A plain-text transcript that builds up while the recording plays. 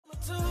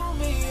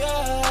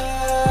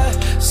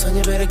Son,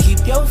 you better keep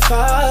your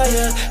fire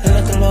and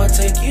let the Lord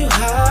take you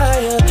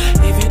higher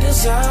if you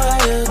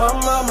desire. My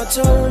mama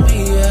told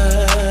me,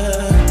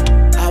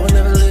 I will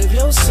never leave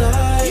your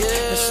side.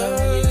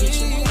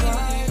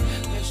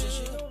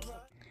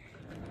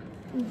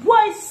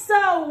 What's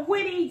up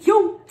with it,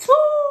 YouTube?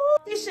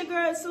 It's your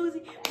girl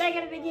Susie, back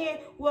at it again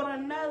with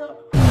another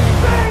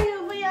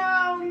video for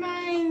y'all,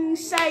 man.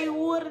 Say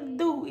what to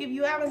do. If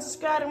you haven't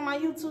subscribed to my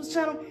YouTube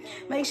channel,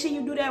 make sure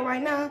you do that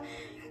right now.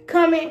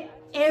 Comment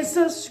and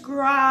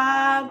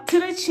subscribe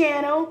to the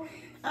channel.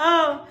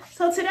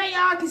 So today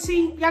y'all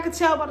can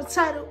tell by the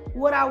title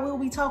what I will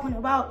be talking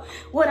about,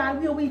 what I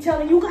will be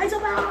telling you guys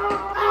about.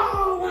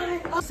 Oh my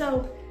God.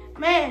 So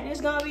man,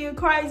 it's gonna be a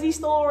crazy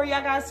story.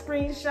 I got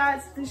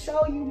screenshots to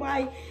show you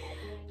my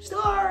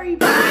story.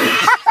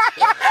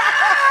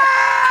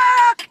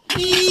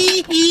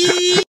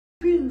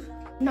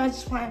 No,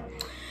 just playing.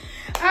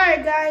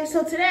 Alright guys,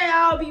 so today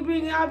I'll be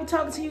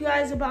talking to you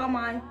guys about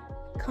my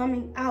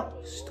coming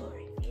out story.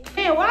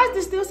 Man, why is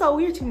this still so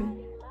weird to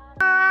me?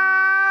 I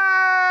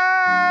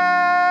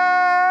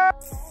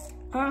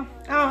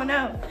don't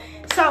know.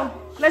 So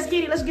let's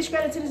get it. Let's get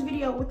straight into this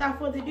video without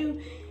further ado.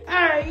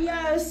 Alright,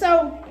 yeah,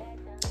 so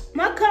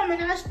my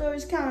coming out story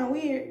is kind of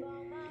weird,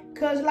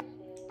 cause like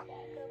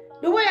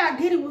the way I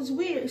did it was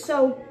weird.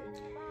 So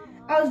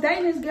I was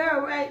dating this girl,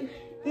 right?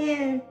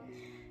 And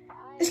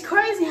it's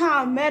crazy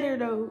how I met her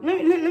though.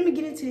 Let me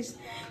get into this.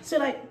 So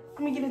like,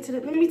 let me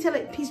tell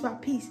it piece by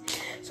piece.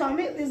 So I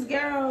met this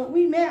girl.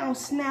 We met on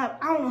Snap.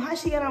 I don't know how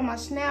she got on my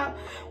Snap,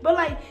 but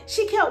like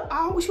she would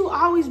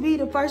always be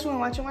the first one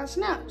watching my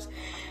Snaps.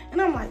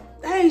 And I'm like,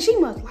 hey, she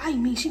must like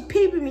me. She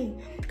peeping me.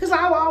 Because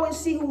I would always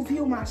see who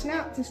viewed my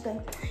Snaps and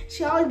stuff.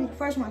 She always be the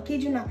first one, I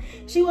kid you not.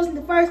 She wasn't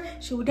the first.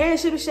 She would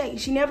dance, she would shake.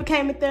 She never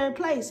came in third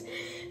place.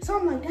 So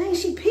I'm like, dang,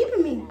 she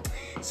peeping me.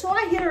 So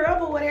I hit her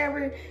up or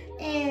whatever.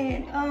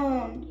 And,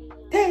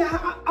 dang,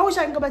 I wish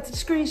I could go back to the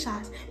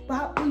screenshots.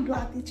 But we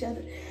blocked each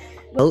other.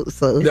 But,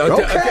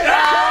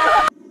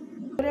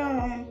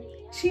 but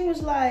she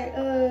was like,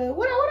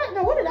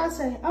 what did I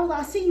say? I was like,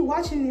 I see you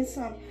watching this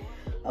something.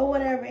 Or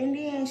whatever, and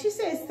then she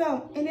said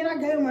something, and then I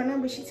gave her my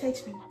number. She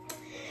texted me,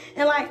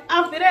 and like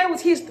after that, it was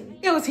history.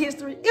 It was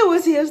history. It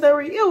was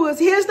history. It was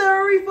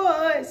history for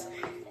us.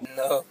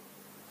 No.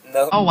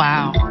 Oh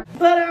wow.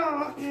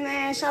 But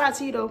man, shout out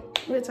to you though.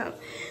 Real time.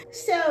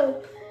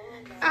 So,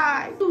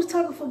 we was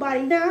talking for about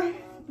a year.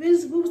 We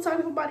was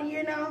talking for about a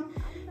year now.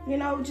 You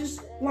know,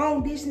 just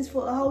long distance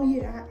for a whole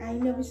year. I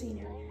ain't never seen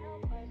her.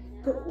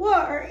 But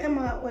what? Or am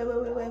I?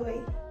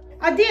 Wait.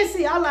 I did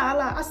see. I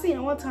lie. I seen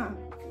her one time.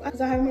 Because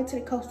I went to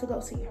the coast to go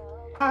see her.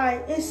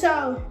 Alright, and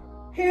so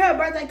here her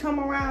birthday come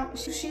around.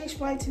 She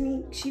explained to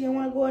me she didn't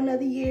want to go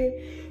another year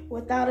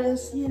without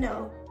us, you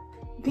know,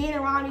 being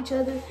around each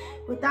other,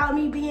 without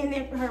me being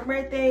there for her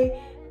birthday,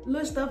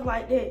 little stuff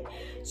like that.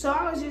 So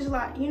I was just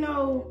like, you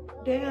know,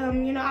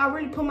 damn, you know, I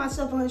really put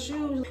myself in her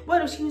shoes.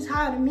 What if she was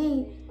higher than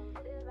me?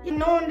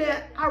 Knowing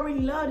that I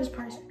really love this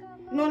person.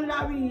 Knowing that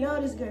I really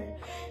love this girl.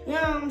 You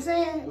know what I'm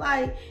saying?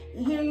 Like,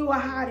 here you are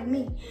higher than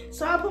me.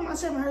 So I put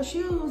myself in her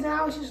shoes and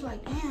I was just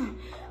like, damn,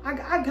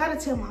 I gotta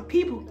tell my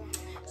people.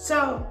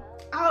 So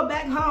I was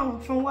back home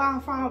from where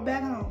I'm from,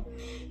 back home.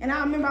 And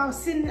I remember I was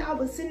sitting in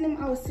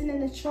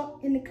the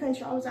truck in the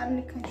country. I was out in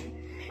the country.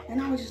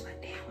 And I was just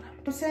like, damn,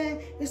 what I'm saying?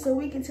 It's a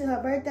week until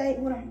her birthday.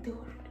 What I'm gonna do?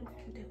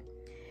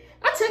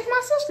 I text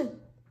my sister.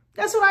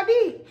 That's what I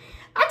did.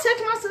 I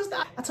texted my sister.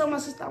 I told my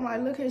sister, I'm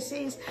like, look here,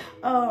 sis,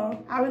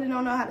 I really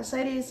don't know how to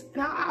say this.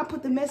 And I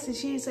put the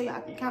message here so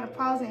y'all can kind of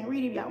pause it and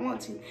read it if y'all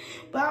want to.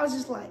 But I was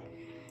just like,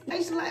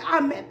 I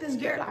met this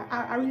girl.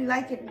 I really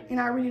like her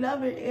and I really love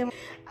her. And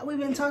we've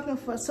been talking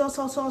for so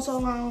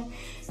long.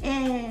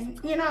 And,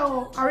 you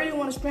know, I really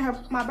want to spend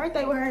my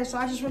birthday with her. So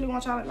I just really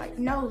want y'all to, like,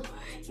 know.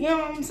 You know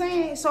what I'm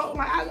saying? So,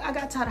 like, I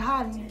got tired of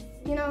hiding it,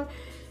 you know?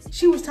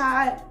 She was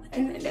tired,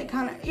 and that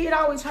kind of, it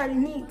always hurted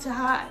me to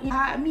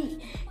hide me,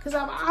 because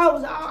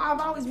I've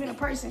always been a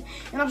person,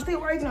 and I'm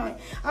still working on it.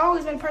 I've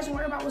always been a person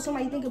worried about what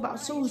somebody think about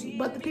Susie,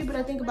 but the people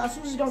that think about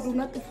Susie don't do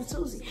nothing for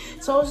Susie.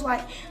 So it's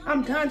like,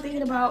 I'm done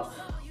thinking about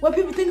what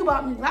people think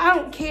about me. Like, I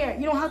don't care.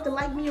 You don't have to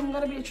like me. You don't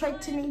gotta be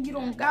attracted to me. You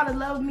don't gotta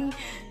love me.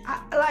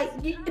 Like,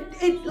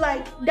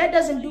 that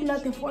doesn't do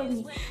nothing for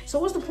me. So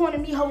what's the point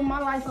of me holding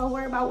my life or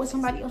worry about what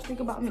somebody else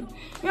think about me? You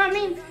know what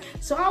I mean?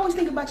 So I always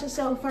think about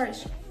yourself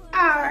first.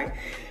 Alright,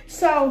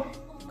 so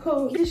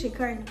cool. This shit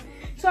crazy.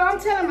 So I'm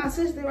telling my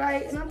sister,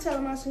 right? And I'm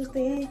telling my sister,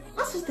 and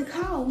my sister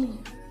called me.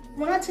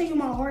 When I tell you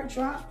my heart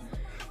dropped.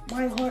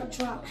 My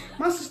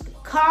sister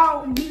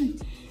called me.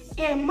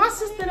 And my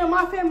sister and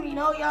my family, you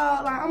know,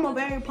 y'all, like, I'm a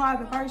very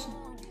private person.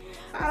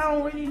 I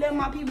don't really let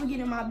my people get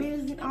in my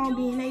business. I don't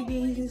be in their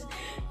business.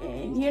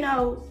 And, you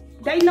know,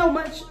 they know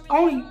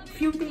only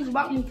few things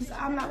about me because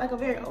I'm not like a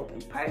very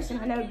open person.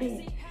 I've never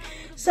been.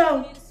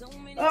 So,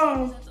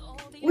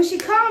 when she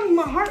called me,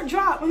 my heart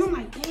dropped, and I'm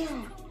like,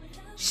 damn,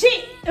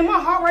 shit, and my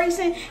heart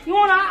racing. You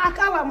know, I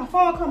got like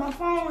call my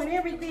phone and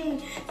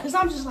everything, because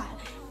I'm just like,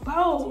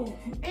 bro,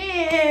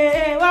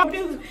 and what I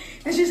do?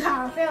 That's just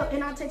how I felt.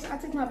 And I text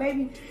my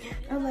baby.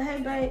 I was like,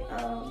 hey, babe,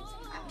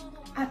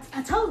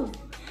 I told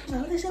him.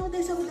 Like, what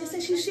they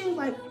said. She was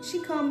like, she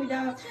calmed me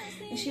down,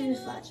 and she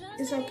was like,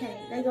 it's okay.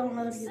 They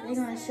gonna love you. They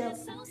gonna accept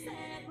you.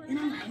 And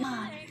I'm like,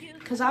 nah.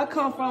 Cause I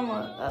come from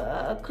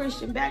a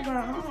Christian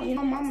background. You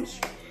know, mama,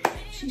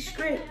 she's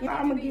strict.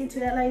 I'm gonna get into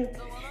that later.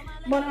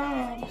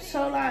 But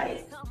so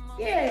like,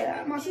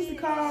 yeah, my sister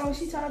called.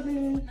 She talked to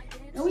me,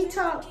 and we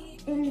talked,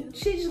 and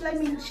she just let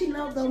me. She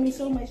loved on me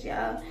so much,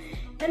 y'all.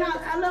 And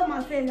I love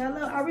my family.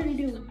 I really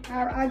do.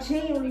 I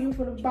genuinely do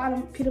from the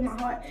bottom pit of my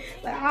heart.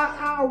 Like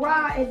I'll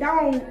ride it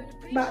down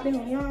about them.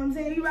 You know what I'm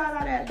saying? You ride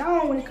out that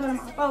down when it comes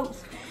to my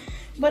folks.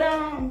 But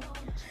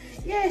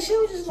yeah, she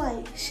was just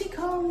like, she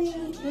called me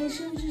and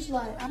she was just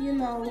like, you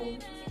know,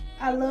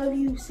 I love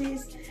you,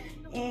 sis.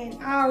 And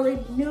I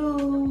already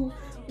knew.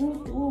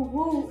 Woo, woo,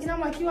 woo. And I'm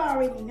like, you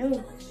already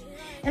knew.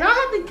 And I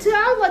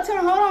was like, tell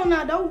her, hold on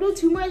now, don't do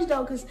too much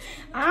though, cause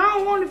I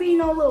don't want to be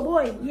no little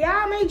boy. Yeah,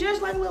 I may dress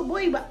like a little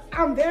boy, but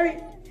I'm very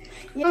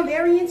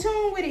in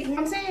tune with it, you know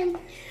what I'm saying?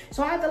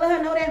 So I have to let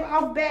her know that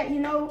off bat, you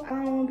know, I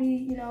don't want to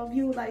be, you know,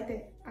 viewed like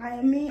that. I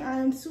am me, I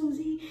am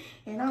Susie,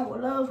 and I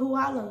will love who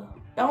I love.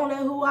 Don't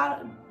let who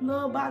I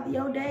love bother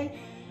your day.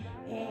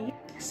 And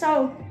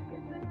so,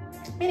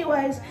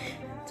 anyways,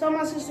 told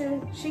my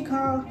sister, she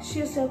called, she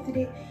accepted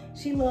it,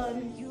 she loved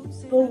me,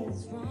 boom.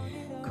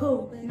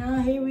 Cool,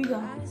 now here we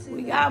go.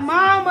 We got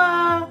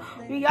mama.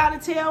 We gotta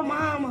tell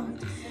mama.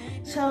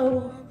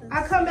 So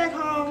I come back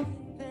home,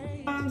 you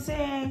know what I'm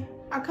saying?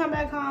 I come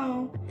back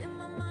home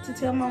to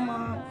tell my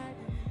mom.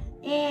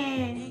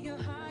 And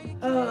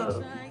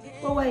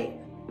but wait,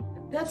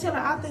 did I tell her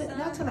after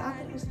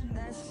this?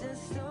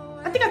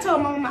 I think I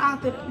told my mama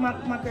after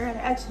my girl had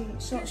actually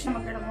she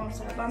my girl on my mom's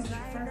side, but I'm just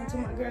referring to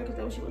my girl because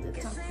that's what she was at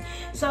the time.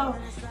 So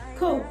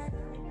cool.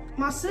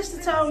 My sister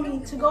told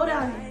me to go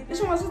down there. This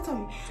is what my sister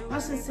told me. My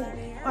sister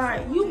said, all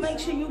right, you make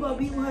sure you go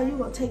be with her, you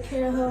go take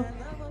care of her.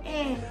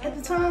 And at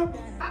the time,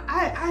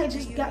 I had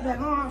just got back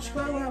home, I was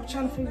struggling, I was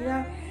trying to figure it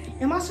out.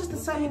 And my sister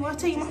sent me, well, I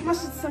tell you, my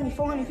sister sent me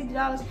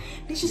 $450.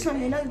 Then she sent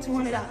me another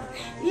 $200.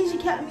 Then she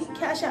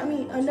cash out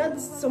me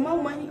some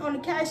more money on the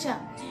cash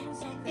out.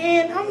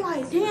 And I'm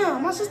like,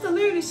 damn, my sister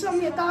literally sent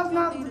me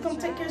 $1,000 to come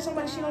take care of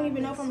somebody she don't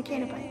even know from a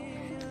candy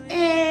paint.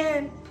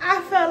 And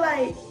I felt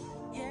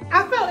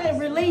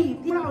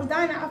relieved. When I was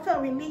dying, I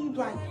felt relieved.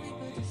 Like,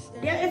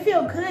 yeah, it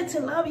felt good to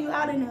love you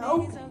out in the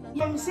open. You know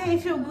what I'm saying?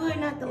 It feel good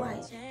not to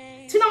like,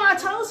 to know I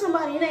told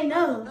somebody and they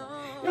know.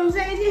 You know what I'm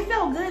saying? It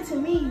felt good to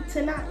me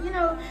to not, you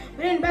know.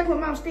 But in the back of my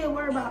mind, I'm still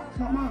worried about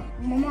my mom.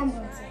 My mom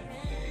gonna say.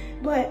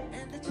 But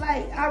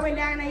like, I went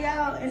down there,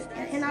 y'all,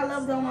 and I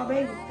loved on my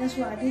baby. That's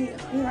what I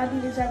did. You know, I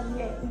did exactly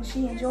that, and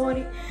she enjoyed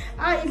it.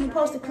 I even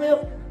posted a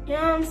clip. You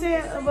know what I'm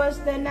saying, of us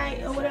that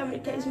night or whatever the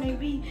case may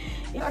be.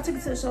 You know, I took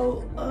it to the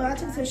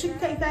Sugar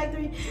Cake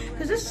Factory,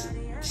 because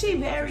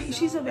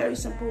she's a very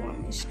simple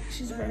woman.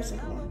 She's a very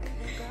simple woman.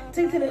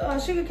 Took it to the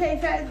Sugar Cake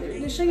Factory,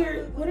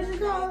 what is it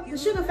called? The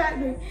Sugar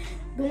Factory,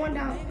 the one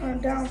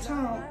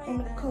downtown on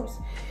the coast.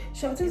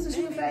 So I took it to the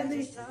Sugar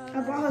Factory.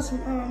 I bought her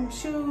some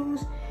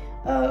shoes.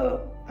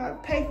 I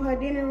paid for her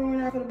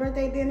dinner for the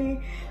birthday dinner.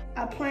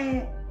 I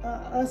planned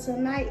us a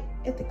night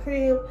at the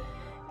crib.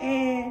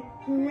 And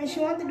when she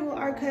wanted to do an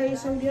arcade,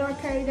 so we did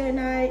arcade that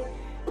night.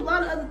 A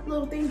lot of other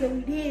little things that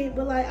we did,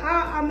 but like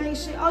I made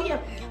sure, oh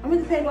yeah, I'm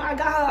really paying. I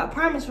got her a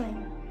promise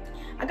ring.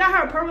 I got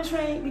her a promise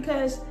ring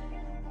because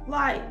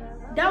like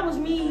that was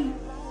me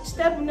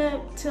stepping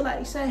up to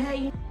like say,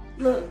 hey,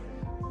 look,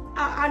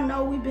 I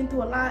know we've been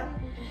through a lot,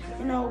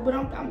 you know, but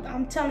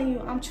I'm telling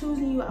you, I'm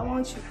choosing you, I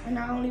want you, and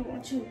I only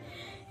want you.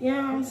 You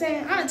know what I'm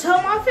saying? I done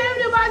told my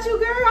family about you,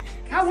 girl.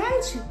 I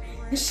want you.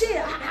 And shit,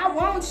 I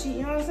want you,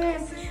 you know what I'm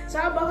saying? So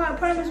I bought her a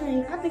promise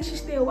ring. I think she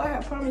still wear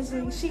her promise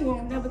ring. She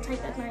won't never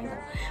take that thing off.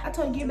 I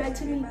told her, get back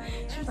to me.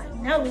 She was like,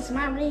 no, it's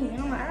my ring.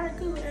 And I'm like, all right,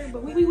 cool,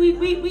 but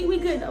we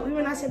good though. We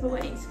went our separate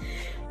ways.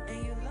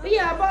 But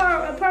yeah, I bought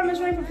her a promise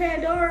ring from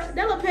Pandora.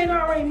 That little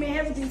Pandora ring meant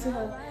everything to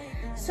her.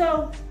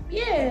 So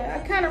yeah,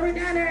 I kind of went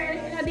down there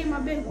and I did my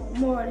big one.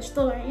 More of the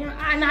story, you know.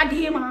 And I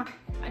did my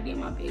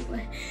big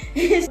one.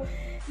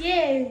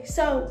 Yeah,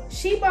 so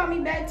she brought me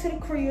back to the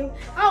crib.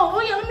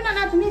 Oh yeah, let me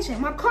not to mention,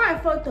 my car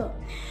had fucked up.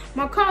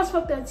 My car's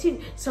fucked up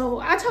too. So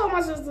I told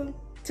my sister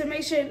to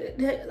make sure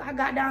that I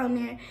got down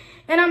there.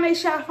 And I made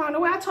sure I found a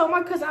way. I told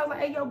my cousin, I was like,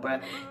 hey, yo, bro,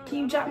 can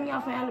you drop me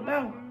off in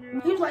Alabama?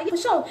 He was like, yeah, for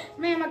sure.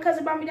 Man, my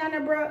cousin brought me down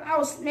there, bro. I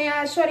was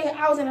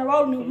in a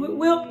rolling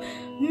whip.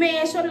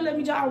 Man, shorty let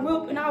me drive a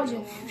whip, and I was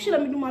just, she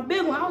let me do my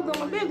big one. I was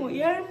doing my big one,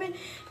 you heard me?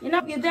 You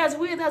know, if that's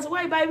weird, that's a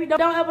way, baby.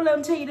 Don't ever let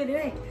them tell you that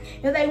it ain't.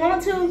 If they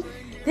want to,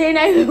 then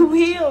they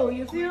will,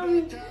 you feel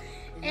me?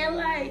 And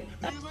like,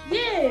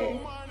 yeah.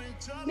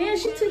 Then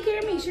she took care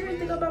of me. She really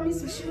think about me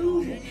some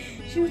shoes.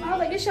 And I was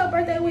like, it's your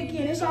birthday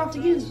weekend, it's all for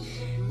you.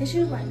 And she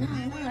was like,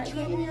 nah,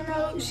 you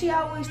know, she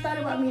always thought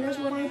about me. That's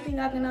one thing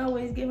I can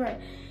always give her.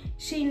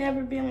 She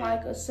never been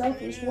like a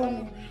selfish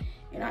woman.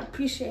 And I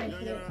appreciate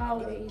her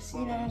always.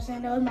 You know what I'm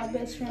saying? That was my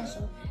best friend,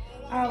 so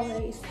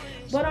always.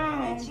 But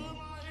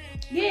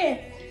yeah.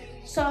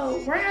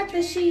 So right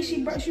after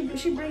she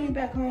bring me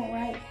back home,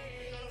 right?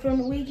 from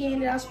the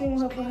weekend that I spent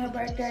with her for her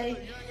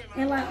birthday.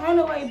 And like on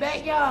the way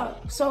back, y'all,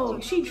 so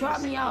she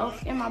dropped me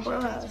off at my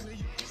brother's house.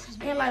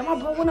 And like my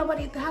bro, wasn't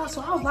nobody at the house,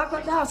 so I was locked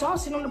up the house. So I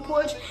was sitting on the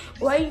porch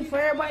waiting for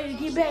everybody to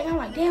get back. And I'm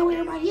like, damn, where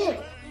everybody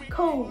at?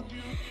 Cool.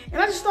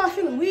 And I just started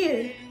feeling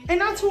weird. And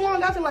not too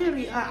long after, like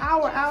literally an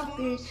hour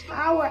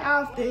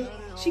after,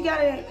 she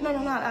got it. No,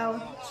 not an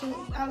hour.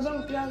 I was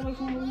only 3 hours away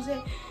from where we was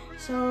at.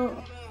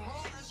 So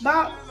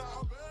about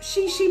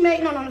she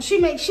made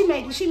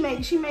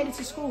it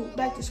to school,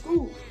 back to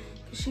school,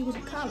 because she was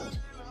in college.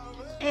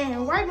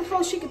 And right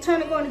before she could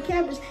turn to go on the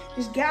campus,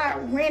 this guy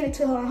ran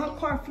into her and her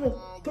car flipped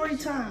 3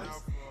 times.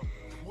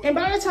 And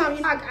by the time,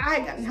 you know, I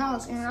had gotten in the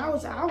house and I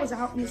was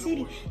out in the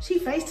city, she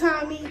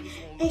FaceTimed me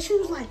and she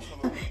was like,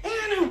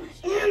 Anna,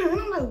 and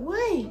I'm like,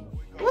 wait,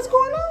 what's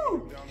going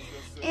on?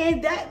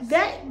 And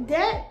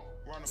that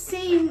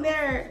scene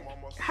there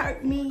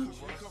hurt me.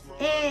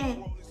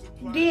 And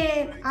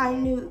then I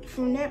knew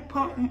from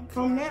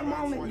that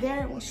moment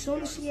there, as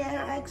soon as she had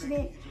her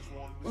accident,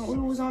 when we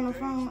was on the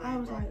phone, I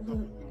was like,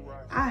 look,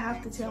 I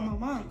have to tell my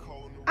mom.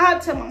 I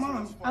had to tell my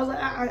mom. I was like,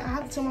 I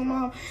have to tell my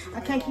mom. I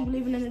can't keep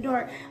living in the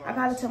dark. I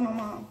gotta tell my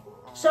mom.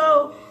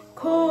 So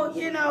cool,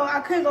 you know, I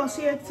couldn't go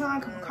see her at the time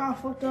because my car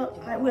fucked up.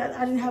 Like,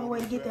 I didn't have a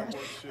way to get there.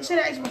 I should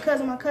have asked my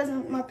cousin.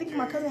 I think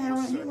my cousin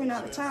he went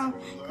out of town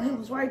because he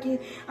was working.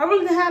 I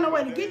really didn't have no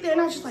way to get there,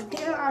 and I was just like,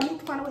 damn, I need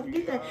to find a way to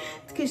get there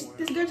because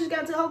this girl just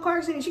got into the whole car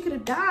accident and she could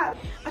have died.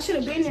 I should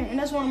have been there, and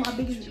that's one of my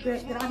biggest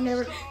regrets that I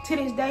never, to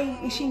this day,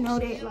 and she know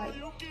that, like,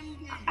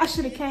 I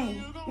should have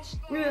came.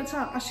 Real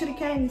talk, I should have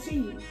came and see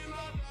you.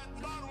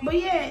 But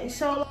yeah,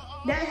 so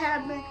that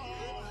happened,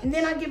 and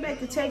then I get back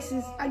to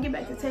Texas.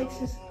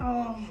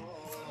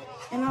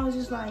 And I was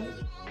just like,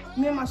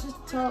 me and my sister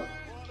talked,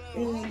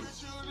 and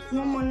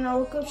one morning I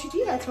woke up,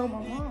 she had told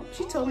my mom.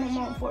 She told my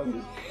mom for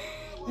me.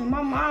 And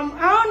my mom,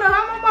 I don't know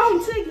how my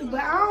mom took it,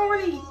 but I don't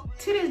really,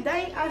 to this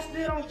day, I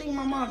still don't think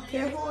my mom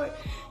cared for it.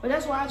 But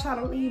that's why I try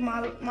to leave my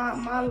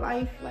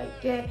life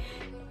like that.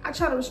 I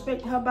try to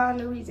respect her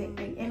boundaries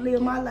and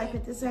live my life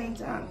at the same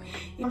time. You know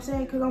what I'm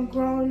saying? Because I'm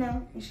grown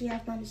now, and she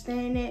has to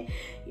understand that.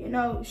 You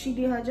know, she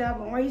did her job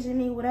on raising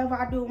me. Whatever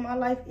I do in my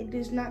life, it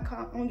does not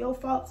count on your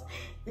faults.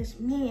 It's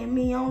me and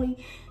me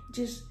only.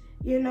 Just,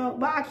 you know,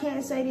 but I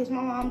can't say this.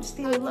 My mom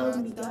still loves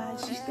me,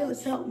 guys. She still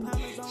has helped me.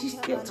 She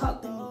still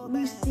talks to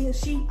me.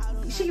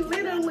 She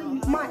literally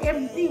my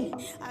everything.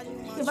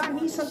 If I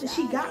need something,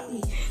 she got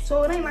me.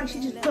 So it ain't like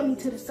she just put me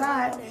to the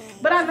side.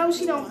 But I know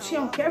she don't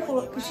care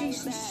for it because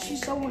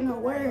she's so in her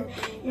word.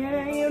 You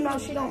know,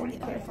 she don't really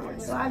care for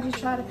it. So I just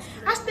try to,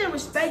 I still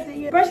respect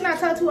it. The person I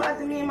talked to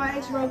after me and my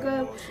ex broke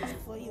up,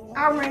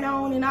 I ran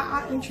on and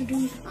I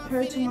introduced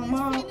her to my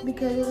mom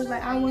because it was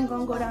like I wasn't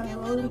gonna go down that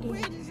road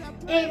again.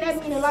 And that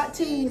meant a lot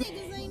to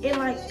me. And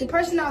like the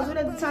person I was with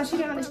at the time, she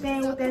didn't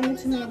understand what that meant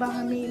to me about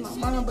her, me and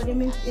my mom, but it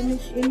meant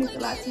a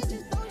lot to me.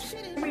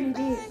 It really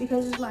did,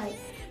 because it's like,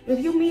 if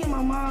you me and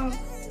my mom,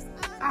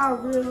 I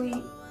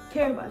really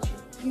care about you.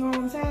 You know what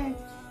I'm saying?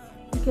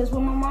 Because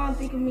what my mom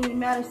think of me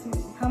matters to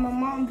me. How my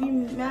mom view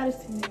me matters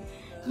to me.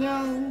 You know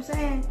what I'm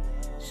saying?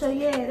 So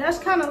yeah, that's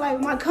kind of like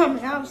my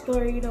coming out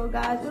story, you know,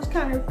 guys. It was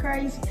kind of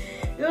crazy.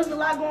 There was a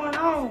lot going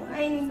on.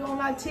 I ain't even gonna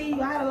lie to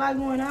you. I had a lot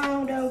going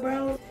on though,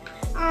 bro.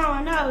 I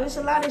don't know. It's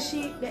a lot of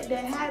shit that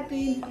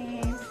happened,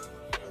 and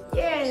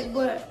yeah.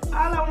 But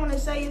all I want to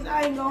say is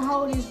I ain't gonna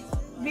hold this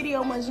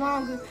video much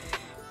longer.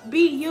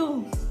 Be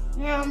you.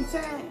 You know what I'm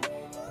saying?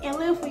 And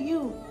live for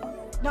you.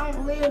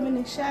 Don't live in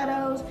the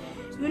shadows.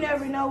 You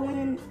never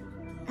know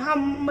how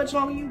much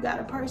longer you got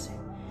a person.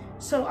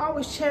 So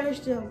always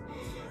cherish them,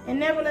 and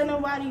never let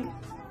nobody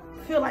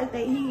feel like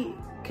they hid,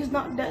 cause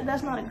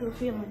that's not a good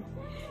feeling.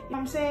 You know what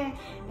I'm saying?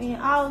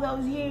 And all of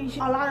those years, a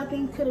lot of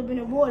things could have been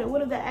avoided.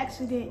 What if the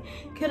accident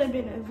could have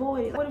been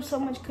avoided? What if so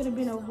much could have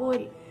been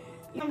avoided? You know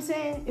what I'm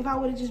saying? If I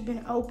would have just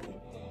been open.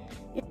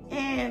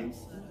 And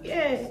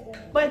yeah,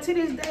 but to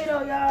this day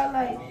though, y'all,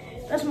 like,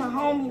 that's my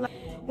homie. Like,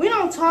 we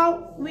don't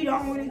talk. We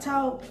don't really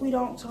talk. We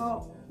don't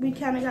talk. We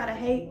kind of got a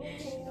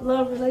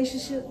hate-love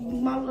relationship.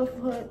 My love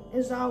for her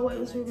is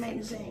always remain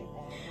the same.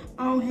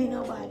 I don't hate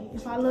nobody.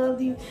 If I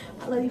love you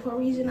for a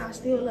reason. I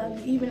still love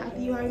you. Even after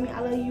you hurt me, I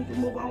love you. You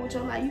can move on with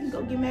your life. You can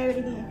go get married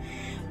again.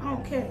 I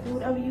don't care. Do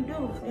whatever you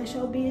do. That's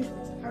your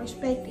business. I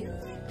respect it. You know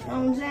what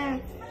I'm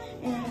saying?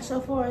 And so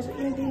far as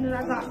anything that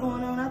I got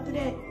going on after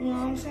that, you know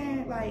what I'm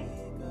saying? Like,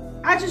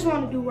 I just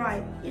want to do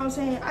right. You know what I'm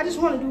saying? I just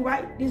want to do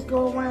right this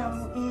go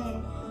around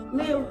and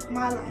live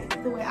my life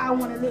the way I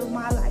want to live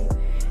my life.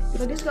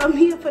 So this gonna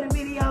be it for the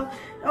video.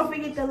 Don't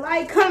forget to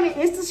like, comment,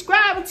 and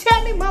subscribe, and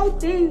tell me more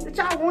things that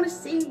y'all want to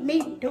see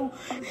me do.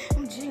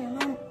 I'm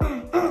chilling.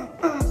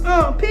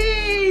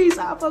 Peace.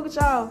 I'll fuck with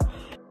y'all.